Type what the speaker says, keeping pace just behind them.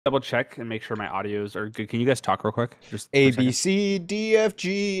double check and make sure my audios are good. Can you guys talk real quick? Just for A second. B C D F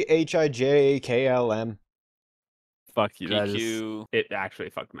G H I J K L M. Fuck you. That is. PQ. It actually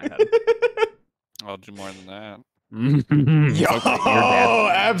fucked my head. I'll do more than that. Yo, Okay, you're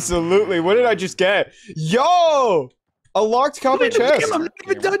dead. absolutely. What did I just get? Yo, a locked copper chest. I'm not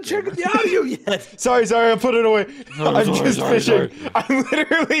even done checking the audio yet. Sorry, I put it away. I'm just sorry, fishing. sorry. I'm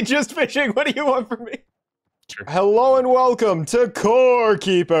literally just fishing. What do you want from me? Sure. Hello and welcome to Core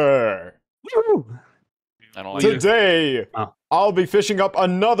Keeper. Woo! I don't like it. Today, Oh. I'll be fishing up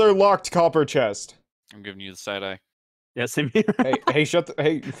another locked copper chest. I'm giving you the side eye. Yeah, same here. Hey, shut the,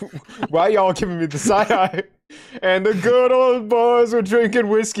 hey, why y'all giving me the side eye? And the good old boys were drinking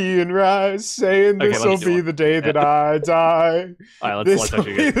whiskey and rice, saying Okay, this'll let's be do the day that I die. All right, let's This'll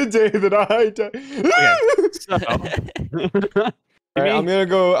actually be get. the day that I die. So, Alright, I'm gonna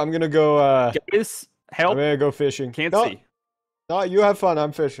go, guys, help. I'm gonna go fishing. Can't no, see. No, you have fun,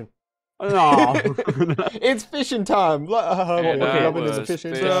 I'm fishing. No. It's fishing time. And okay, I Loving is a was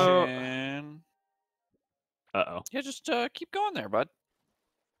fishing fishing. time. Uh-oh. Yeah, just keep going there, bud.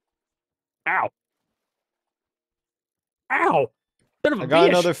 Ow. Ow. Son of a I got bitch.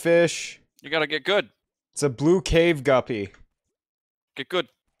 another fish. You gotta get good. It's a blue cave guppy. Get good.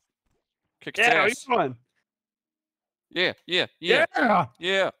 Kick its Yeah, ass. come on. Yeah.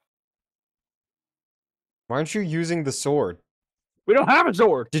 Yeah. Why aren't you using the sword? We don't have a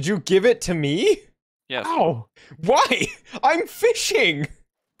sword. Did you give it to me? Yes. Ow. Why? I'm fishing.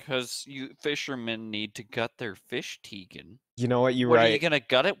 Because you fishermen need to gut their fish, Tegan. You know what? You're What are you right. gonna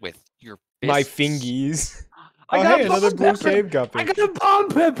gut it with? Your My fists? fingies. I Oh, got hey, a another bomb blue pepper. cave guppy. I got a bomb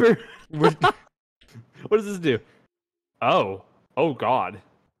pepper. What- What does this do? Oh. Oh, God.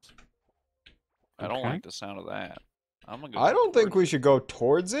 I don't Okay. like the sound of that. I'm gonna go. I don't think towards we it. should go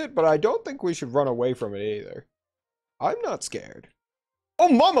towards it, but I don't think we should run away from it either. I'm not scared. Oh,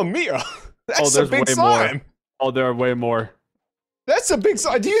 Mamma Mia! That's a there's big way more. slime. Oh, there are way more. That's a big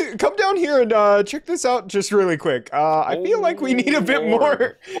slime. Do you come down here and check this out just really quick? I feel like we need a bit more.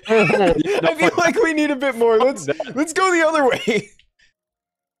 Lord. I feel like we need a bit more. Let's that. go the other way.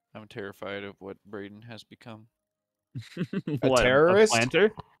 I'm terrified of what Braden has become. What, terrorist? A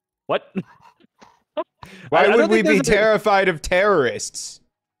planter? What? Why I would don't we think be there's a- terrified of terrorists?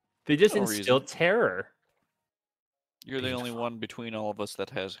 They just No instill reason. terror. You're the only one between all of us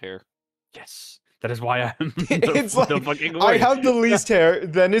that has hair. Yes. That is why I'm It's the like, fucking I worst. have the least hair,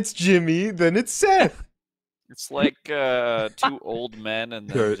 then it's Jimmy, then it's Seth. It's like two old men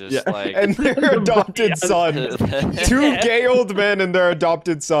and Sure, then just yeah. like And their adopted son. Two gay old men and their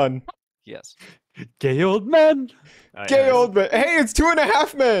adopted son. Yes. Gay old men. Oh, Gay yeah. old men. Hey, it's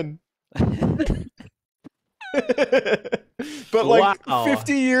 2.5 men. But like Wow.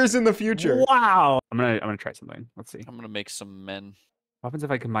 50 years in the future. Wow. I'm gonna try something. Let's see. I'm gonna make some men. What happens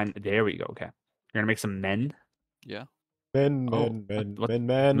if I combine? There we go. Okay. You're gonna make some men. Yeah. Men, Oh, men, what-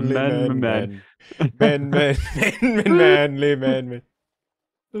 manly men, men, manly men.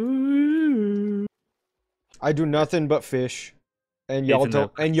 Ooh. I do nothing but fish, and It's y'all in the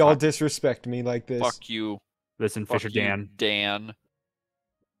don't, and y'all box. disrespect me like this. Fuck you. Listen, Fuck Fisher you, Dan. Dan.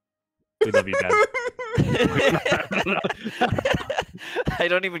 We love you, Dan. I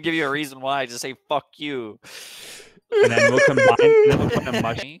don't even give you a reason why. I just say fuck you. And then we'll combine. And then we'll put a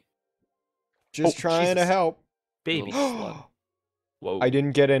mush. Just Oh, trying to Jesus. help. Baby. Little slut. Whoa. I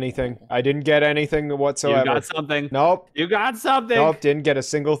didn't get anything. I didn't get anything whatsoever. You got something. Nope. You got something. Nope. Didn't get a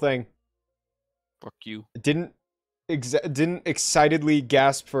single thing. Fuck you. Didn't excitedly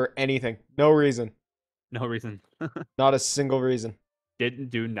gasp for anything. No reason. No reason. Not a single reason.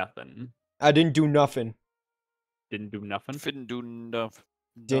 Didn't do nothing. I didn't do nothing. Didn't do nothing. Didn't do enough.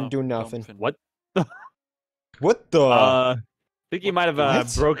 Didn't do nothing. What? What the? I think you might have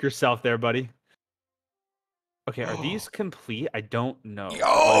What? broke yourself there, buddy. Okay, are these complete? I don't know.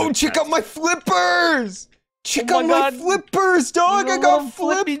 Yo, check out my flippers! Check Oh out my my God. flippers, dog! You I got little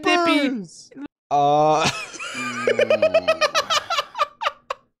flippy dippy. flippers!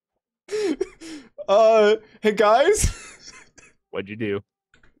 Hey guys! What'd you do?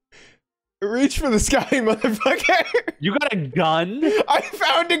 Reach for the sky, motherfucker! You got a gun? I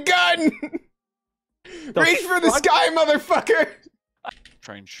found a gun! The Reach for the fuck? sky, motherfucker!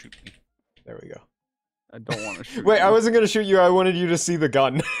 Try and shoot me. There we go. I don't want to shoot. Wait, you. I wasn't gonna shoot you, I wanted you to see the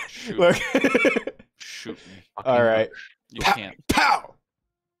gun. Shoot Look. me. Shoot me. Fucking Alright. You Pow! can't. Pow!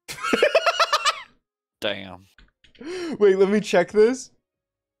 Damn. Wait, let me check this.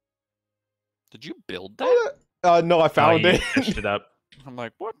 Did you build that? No, I Oh, found you it. fished it up. I'm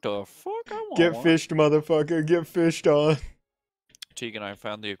like, what the fuck? I want Get one. fished, motherfucker. Get fished on. Tegan, I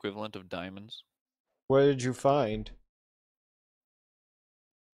found the equivalent of diamonds. What did you find?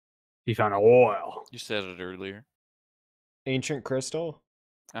 He found oil. You said it earlier. Ancient crystal?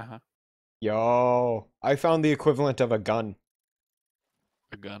 Uh-huh. Yo, I found the equivalent of a gun.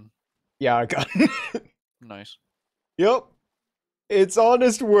 A gun. Yeah, a gun. Nice. Yep. It's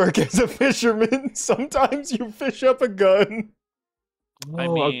honest work as a fisherman. Sometimes you fish up a gun. I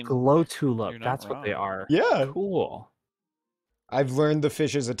Oh, mean, a glow tulip. you're not That's what they wrong. are. Yeah. Cool. I've learned the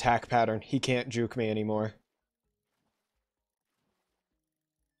fish's attack pattern. He can't juke me anymore.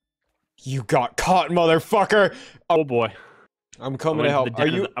 You got caught, motherfucker! Oh boy. I'm coming to help. Are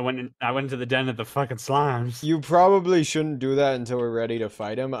you? I went into the den of the fucking slimes. You probably shouldn't do that until we're ready to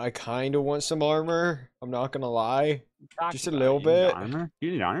fight him. I kind of want some armor. I'm not gonna lie. Just a little bit. Armor?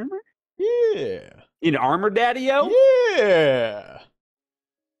 You need armor? Yeah. You need armor, daddy-o? Yeah.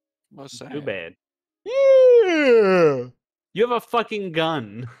 What's that? Too bad. Yeah. You have a fucking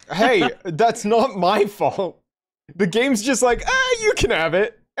gun. Hey, that's not my fault. The game's just like, you can have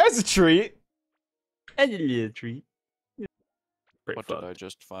it as a treat. And a little treat. What did I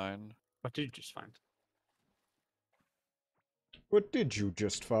just find? What did you just find? What did you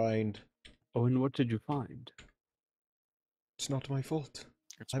just find? Oh, and what did you find? It's not my fault.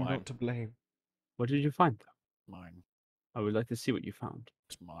 It's I'm mine. not to blame. What did you find, though? Mine. I would like to see what you found.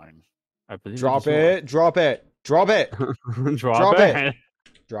 It's mine. I believe Drop it. Is it. Drop it. Drop it. yours. Drop Drop it. it.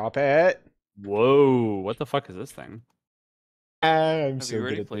 Drop it. Whoa! What the fuck is this thing? I'm Have so you good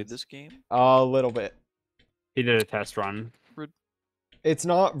already at played this. this game? A little bit. He did a test run. It's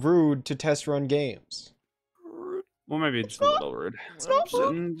not rude to test run games. Well, maybe it's a not- little rude. It's not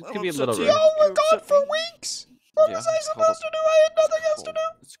rude. It could be a little upset rude. you. Y'all were You gone upset for me. weeks. What Yeah, was I it's called- supposed to do? I had nothing else to do.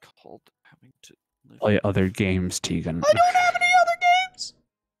 It's called having to live. Play other games, Tegan. I don't have any other games.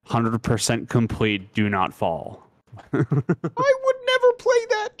 100% complete. Do not fall. I would never play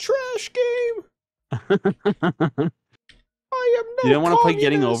that trash game. I am no You don't want to play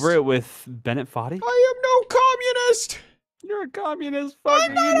Getting communist. Over It with Bennett Foddy? I am no communist. You're a communist, fucker.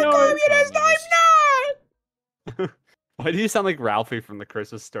 I'm not you a know communist. Communist. I'm not. it. Why do you sound like Ralphie from the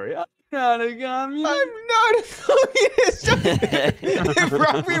Christmas story? I'm not a communist. I'm not a communist. If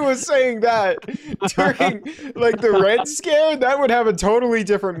Ralphie was saying that during like the Red Scare, that would have a totally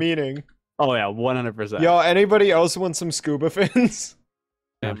different meaning. Oh yeah, 100%. Yo, anybody else want some scuba fins?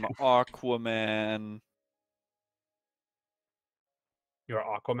 I'm Aquaman. You're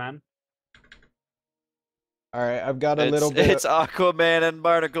Aquaman? All right, I've got a little bit. It's Aquaman and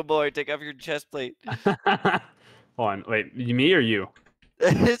Barnacle Boy. Take off your chest plate. Hold on, wait, me or you?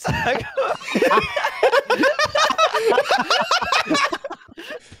 It's Aquaman.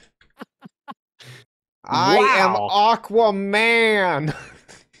 I am Wow. Aquaman.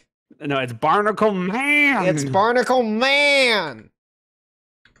 No, it's Barnacle Man. It's Barnacle Man.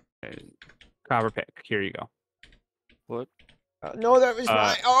 Copper pick. Here you go. What? No, that was Uh,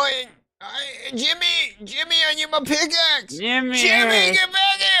 my. Oh, Jimmy, I need my pickaxe. Jimmy! Jimmy, get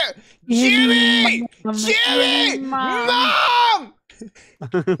back here! Jimmy! Jimmy! Mom!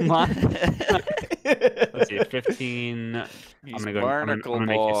 Let's see, 15. He's gonna go- Barnacle I'm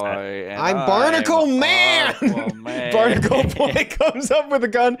gonna make you sad. Boy. And I'm Barnacle Man! Aquaman. Barnacle Boy comes up with a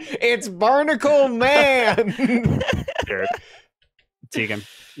gun. It's Barnacle Man. Here. Tegan,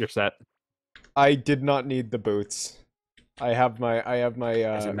 you're set. I did not need the boots. I have my. Doesn't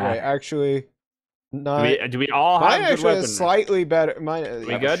Wait, matter. actually, not. Do we all Mine have good actually weaponry? is slightly better. Mine. You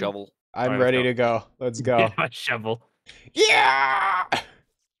We have good? a shovel. I'm Alright, let's ready go. to go. Let's go. Yeah, a shovel. Yeah!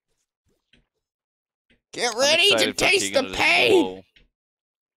 Get I'm ready to excited for taste Tegan the to pain! blow.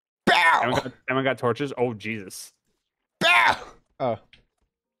 Bow! Anyone got torches? Oh, Jesus. Bow! Oh.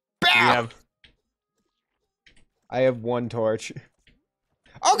 We Bow! have... I have one torch.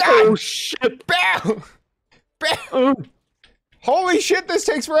 Oh Oh, god! shit! Bow! Bow! Oh, Holy shit, this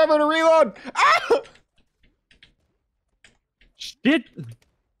takes forever to reload! Ah! shit!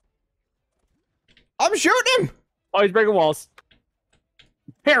 I'm shooting him! Oh, he's breaking walls.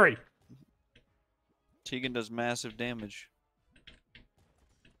 Harry! Tegan does massive damage.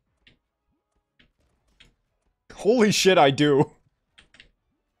 Holy shit, I do.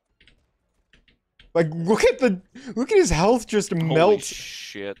 Like, look at his health just Holy melt.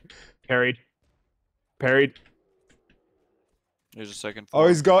 shit. Parried. Parried. There's a second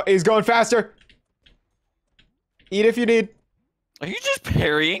Oh, floor. he's going faster. Eat if you need. Are you just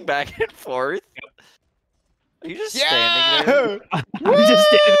parrying back and forth? Are you just standing there? Yeah! I'm just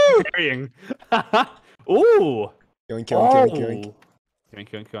standing Woo! there carrying. Ooh! Yoink, yoink, Oh! yoink, yoink. Yoink,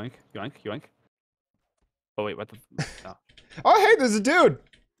 yoink, yoink, yoink, yoink. Oh, wait, what the... No. Oh, hey, there's a dude.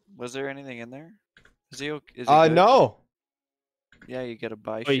 Was there anything in there? Is he okay? Is he good? No. Yeah, you gotta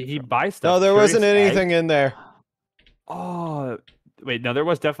buy Wait, shit he from him. buys stuff. No, there Curious wasn't egg? anything in there. Oh, Wait, no, there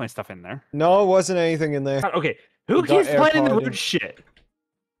was definitely stuff in there. No, it wasn't anything in there. God, okay, who We got keeps playing the AirPod in. rude shit?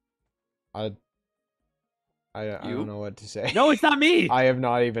 I don't know what to say. No, it's not me. I have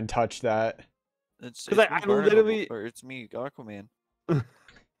not even touched that. It's 'Cause me, I Barnacle, literally- or it's me, Aquaman.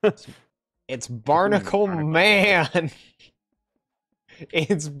 It's Barnacle Barnacle. Man.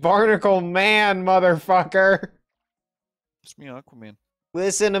 It's Barnacle Man, motherfucker. It's me, Aquaman.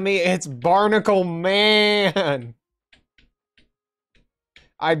 Listen to me, it's Barnacle Man.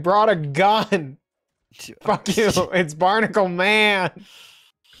 I brought a gun. Fuck you. It's Barnacle Man.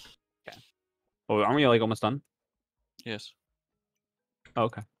 Oh, aren't we like almost done? Yes. Oh,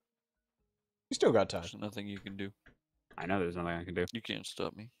 okay. You still got time. There's nothing you can do. I know there's nothing I can do. You can't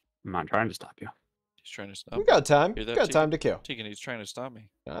stop me. I'm not trying to stop you. He's trying to stop We me. got time. Hear We that, got Tegan? time to kill. Tegan, he's trying to stop me.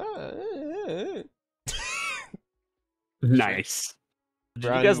 Nice. Did you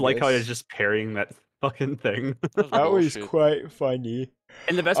guys like how I was just parrying that fucking thing? That That was bullshit. quite funny.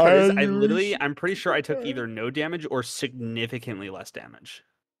 And the best part is, I I'm pretty sure I took either no damage or significantly less damage.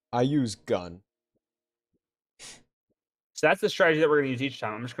 I use gun. So that's the strategy that we're going to use each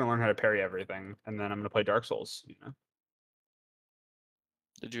time. I'm just going to learn how to parry everything, and then I'm going to play Dark Souls. You know,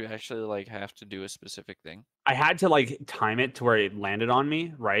 Did you actually like have to do a specific thing? I had to like time it to where it landed on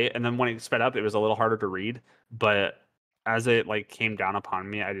me, right? And then when it sped up, it was a little harder to read. But as it like came down upon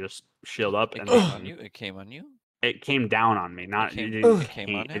me, I just shield up, It and came then on you. It came on you. it came down on me. Not came- it didn't. it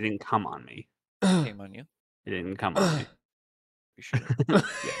came on it him? didn't come on me. It came on you. It didn't come on me. You should.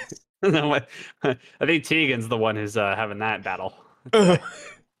 Yes. No, I think Tegan's the one who's having that battle.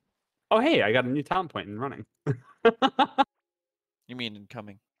 Oh, hey, I got a new talent point in running. You mean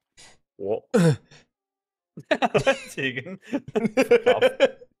incoming? Whoa. Tegan. Fuck off.